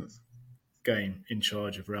his 7th game in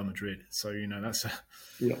charge of Real Madrid. So, that's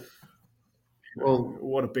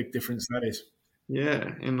what a big difference that is.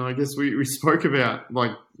 Yeah, and I guess we spoke about,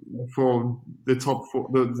 like, for the top 4,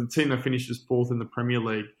 the team that finishes 4th in the Premier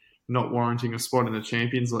League not warranting a spot in the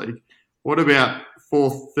Champions League. What about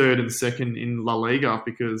 4th, 3rd and 2nd in La Liga?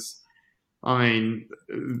 Because, I mean,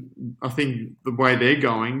 I think the way they're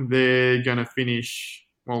going to finish,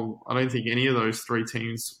 well, I don't think any of those 3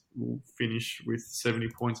 teams will finish with 70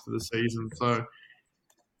 points for the season. So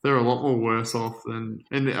they're a lot more worse off than,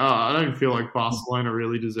 and I don't feel like Barcelona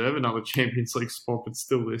really deserve another Champions League spot, but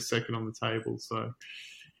still they're 2nd on the table. So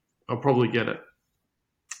I'll probably get it.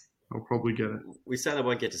 We say they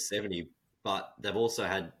won't get to 70, but they've also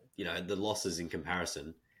had, the losses in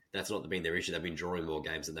comparison. That's not been their issue. They've been drawing more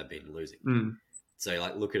games than they've been losing. So,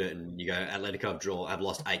 like, look at it and you go, Atletico have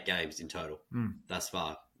lost 8 games in total thus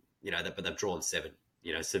far. But they've drawn 7.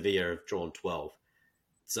 Sevilla have drawn 12.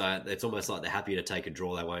 So it's almost like they're happy to take a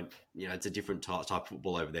draw. They won't, it's a different type of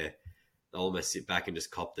football over there. They'll almost sit back and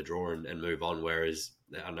just cop the draw and move on. Whereas,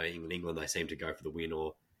 I know in England, they seem to go for the win,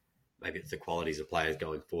 or maybe it's the qualities of players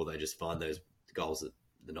going forward. They just find those goals that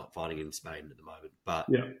they're not finding in Spain at the moment. But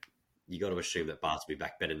you got to assume that Barca will be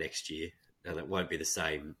back better next year, and it won't be the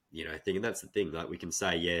same, thing. And that's the thing. Like, we can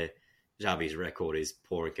say, Xavi's record is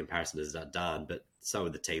poor in comparison to Zidane, but so are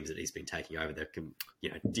the teams that he's been taking over. They're,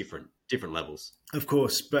 different levels. Of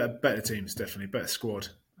course, better teams, definitely better squad.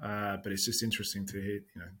 But it's just interesting to hear.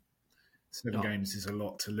 7 games is a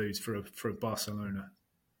lot to lose for a Barcelona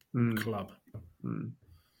club.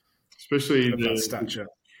 Especially the stature.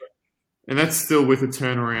 And that's still with a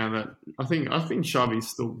turnaround that I think Xavi's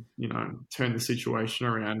still, turned the situation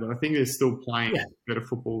around. I think they're still playing better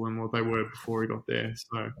football than what they were before he got there.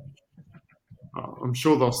 So I'm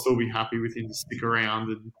sure they'll still be happy with him to stick around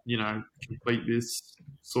and, complete this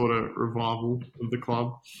sort of revival of the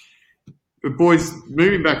club. But boys,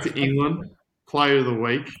 moving back to England, Player of the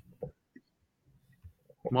Week,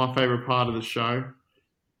 my favourite part of the show.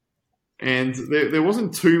 And there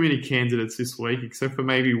wasn't too many candidates this week, except for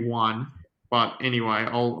maybe one. But anyway,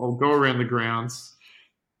 I'll go around the grounds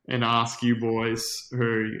and ask you boys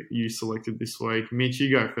who you selected this week. Mitch,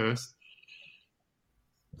 you go first.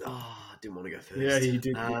 Oh, I didn't want to go first. Yeah, you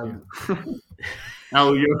did.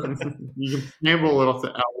 Al, you can handball it off to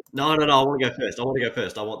Al. No, I want to go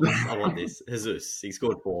first. I want this. Jesus, he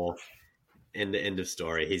scored 4. End of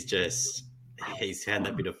story. He's found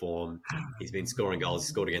that bit of form. He's been scoring goals. He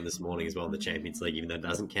scored again this morning as well in the Champions League, even though it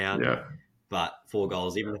doesn't count. Yeah. But 4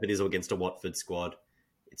 goals, even if it is against a Watford squad,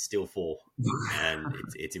 it's still 4. And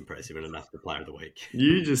it's impressive and enough for Player of the Week.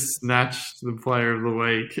 You just snatched the Player of the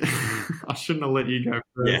Week. I shouldn't have let you go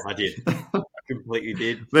first. Yeah, I did. I completely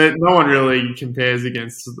did. But no one really compares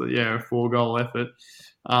against a 4-goal effort.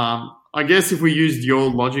 I guess if we used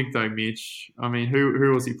your logic though, Mitch, I mean,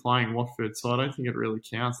 who was he playing? Watford, so I don't think it really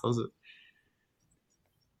counts, does it?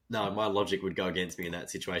 No, my logic would go against me in that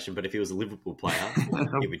situation. But if he was a Liverpool player,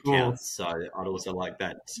 it would count. So I'd also like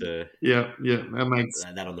that to that makes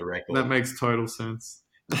that on the record. That makes total sense.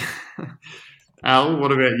 Al,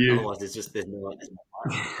 what about you? Otherwise, there's no.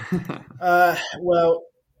 Well,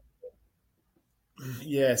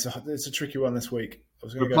 yeah, it's a tricky one this week.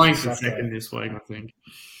 We're playing for second this week, I think.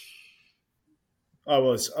 I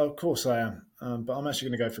was, of course, I am, but I'm actually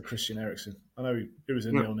going to go for Christian Eriksen. I know it was a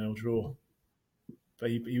 0-0 draw. But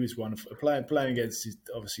he was wonderful. Playing against his,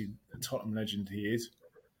 obviously, the Tottenham legend he is.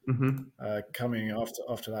 Mm-hmm. Coming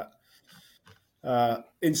after that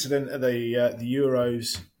incident at the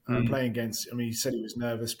Euros, playing against. I mean, he said he was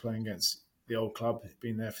nervous playing against the old club. He'd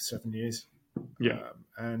been there for 7 years. Yeah,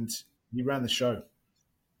 and he ran the show.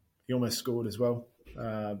 He almost scored as well.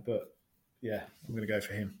 But yeah, I'm going to go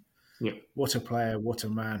for him. Yeah, what a player! What a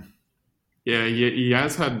man! Yeah, he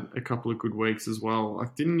has had a couple of good weeks as well.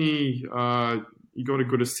 Didn't he? He got a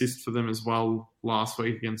good assist for them as well last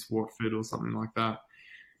week against Watford or something like that.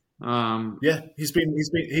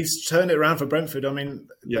 He's turned it around for Brentford. I mean,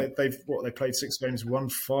 they played 6 games, won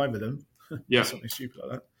 5 of them. Yeah, something stupid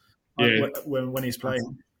like that. Yeah, when he's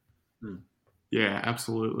playing. Yeah,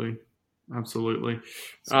 absolutely.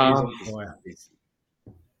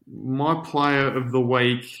 My player of the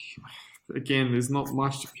week. Again, there's not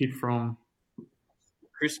much to pick from.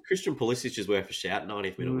 Christian Pulisic is worth a shout,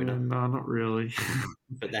 90th minute winner. No, not really.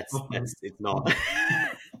 But it's not.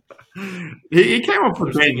 he came off the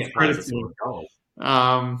bench.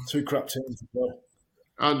 2 corrupt teams as well.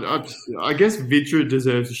 I guess Vidra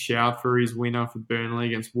deserves a shout for his winner for Burnley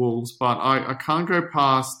against Wolves, but I can't go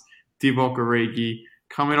past Divock Origi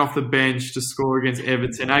coming off the bench to score against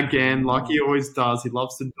Everton again, like he always does. He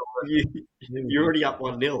loves to do it. You're already up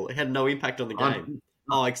 1-0. It had no impact on the game.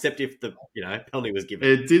 Except if the penalty was given.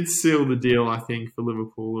 It did seal the deal, I think, for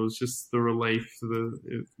Liverpool. It was just the relief.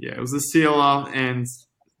 It was the sealer, and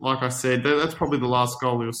like I said, that's probably the last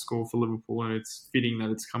goal he'll score for Liverpool, and it's fitting that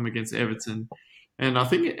it's come against Everton. And I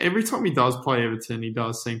think every time he does play Everton, he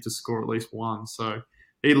does seem to score at least one. So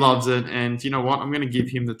he loves it, and you know what? I'm going to give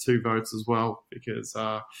him the 2 votes as well because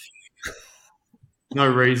no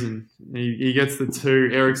reason. He gets the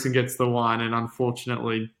 2, Eriksen gets the 1, and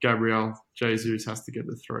unfortunately, Gabriel Jesus has to get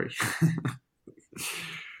the 3.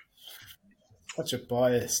 Such a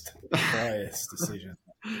biased decision.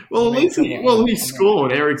 Well, he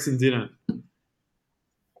scored. Eriksen didn't.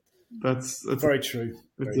 That's very true.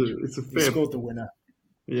 It's a fair. He scored the winner.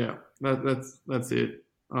 Yeah, that's it.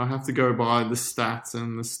 I have to go by the stats,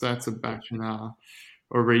 and the stats are backing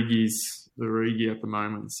Origi at the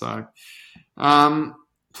moment. So,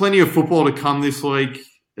 plenty of football to come this week.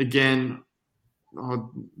 Again,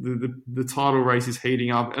 the title race is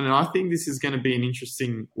heating up, and I think this is going to be an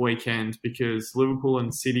interesting weekend because Liverpool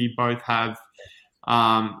and City both have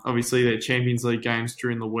obviously their Champions League games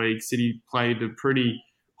during the week. City played a pretty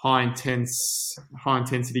high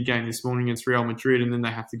intensity game this morning against Real Madrid, and then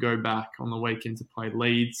they have to go back on the weekend to play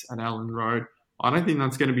Leeds at Allen Road. I don't think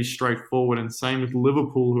that's going to be straightforward, and same with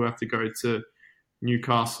Liverpool, who have to go to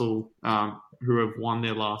Newcastle, who have won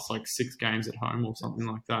their last 6 games at home or something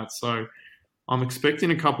like that. So I'm expecting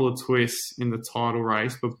a couple of twists in the title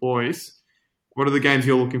race. But boys, what are the games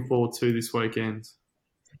you're looking forward to this weekend?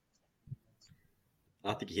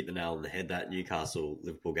 I think you hit the nail on the head, that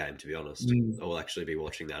Newcastle-Liverpool game, to be honest. I will actually be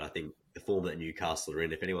watching that. I think the form that Newcastle are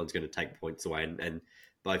in. If anyone's going to take points away, and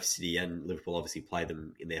both City and Liverpool obviously play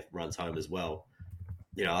them in their runs home as well,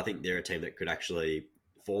 I think they're a team that could actually,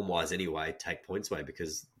 form-wise anyway, take points away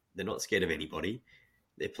because they're not scared of anybody.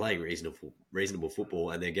 They're playing reasonable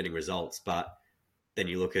football and they're getting results. But then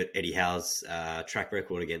you look at Eddie Howe's track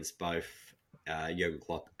record against both Jurgen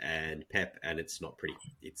Klopp and Pep, and it's not pretty.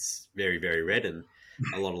 It's very, very red and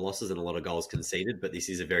a lot of losses and a lot of goals conceded. But this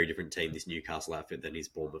is a very different team, this Newcastle outfit, than his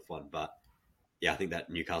Bournemouth one. But yeah, I think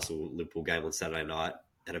that Newcastle-Liverpool game on Saturday night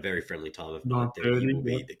at a very friendly time of 9:30 will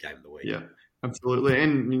be the game of the week. Yeah, absolutely.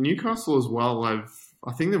 And Newcastle as well,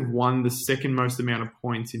 I think they've won the second most amount of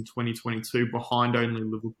points in 2022 behind only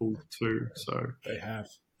Liverpool too. So they have.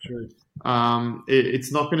 True.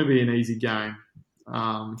 It's not going to be an easy game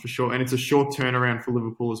for sure. And it's a short turnaround for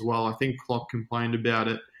Liverpool as well. I think Klopp complained about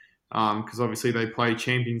it because obviously they play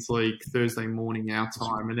Champions League Thursday morning our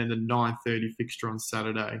time and then the 9:30 fixture on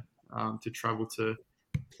Saturday to travel to.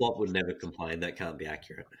 Klopp would never complain. That can't be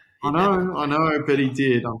accurate. I know, but he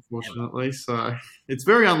did, unfortunately. So it's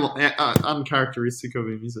very uncharacteristic of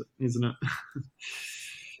him, isn't it?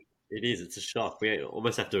 It is. It's a shock. We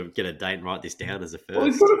almost have to get a date and write this down as a first. Well,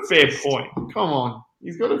 he's got a fair point. Come on.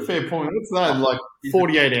 He's got a fair point. What's that, like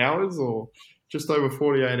 48 hours or just over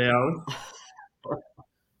 48 hours?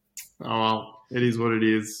 Oh, well, it is what it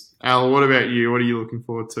is. Al, what about you? What are you looking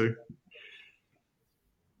forward to?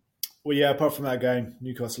 Well, yeah, apart from that game,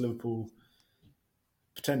 Newcastle-Liverpool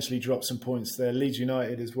potentially drop some points there. Leeds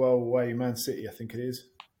United as well, away Man City, I think it is.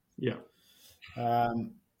 Yeah.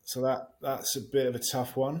 So that's a bit of a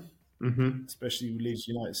tough one, especially with Leeds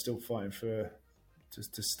United still fighting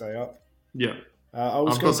to stay up. Yeah. I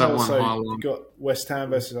was going to say also, you've got West Ham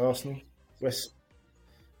versus Arsenal,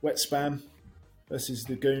 Wet Spam versus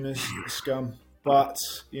the Gooners, the Scum. But,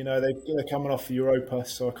 they're coming off the Europa,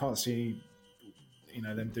 so I can't see,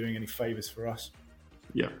 them doing any favours for us.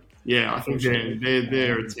 Yeah. Yeah, I think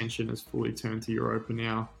their attention is fully turned to Europa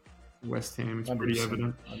now. West Ham, it's pretty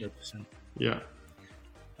evident. 100%. Yeah.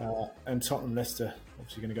 And Tottenham Leicester,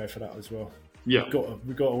 obviously going to go for that as well. Yeah.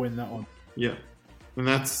 We've got to win that one. Yeah. And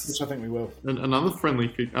that's... Which I think we will. Another friendly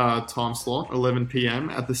time slot, 11 p.m,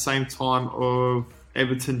 at the same time of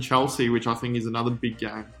Everton-Chelsea, which I think is another big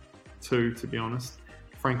game too, to be honest.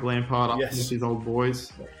 Frank Lampard up with his old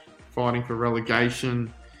boys, fighting for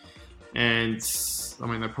relegation. And,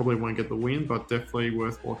 they probably won't get the win, but definitely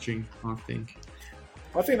worth watching, I think.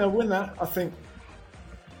 I think they'll win that. I think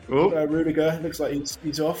Rudiger looks like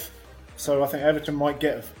he's off. So I think Everton might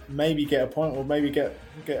maybe get a point or maybe get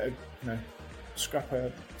a, scrap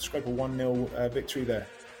a 1-0 victory there.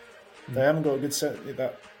 They haven't got a good set.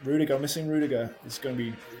 That missing Rudiger is going to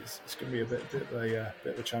be a bit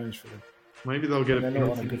of a challenge for them. Maybe they'll get a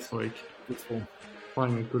penalty this week. Good form.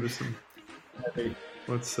 Playing with Goodison. Maybe.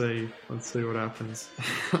 Let's see what happens.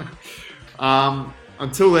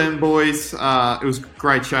 Until then, boys, it was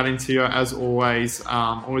great chatting to you as always.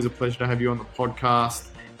 Always a pleasure to have you on the podcast.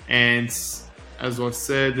 And as I've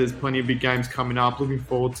said, there's plenty of big games coming up. Looking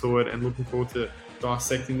forward to it and looking forward to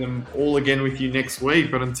dissecting them all again with you next week.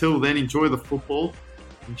 But until then, enjoy the football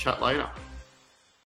and chat later.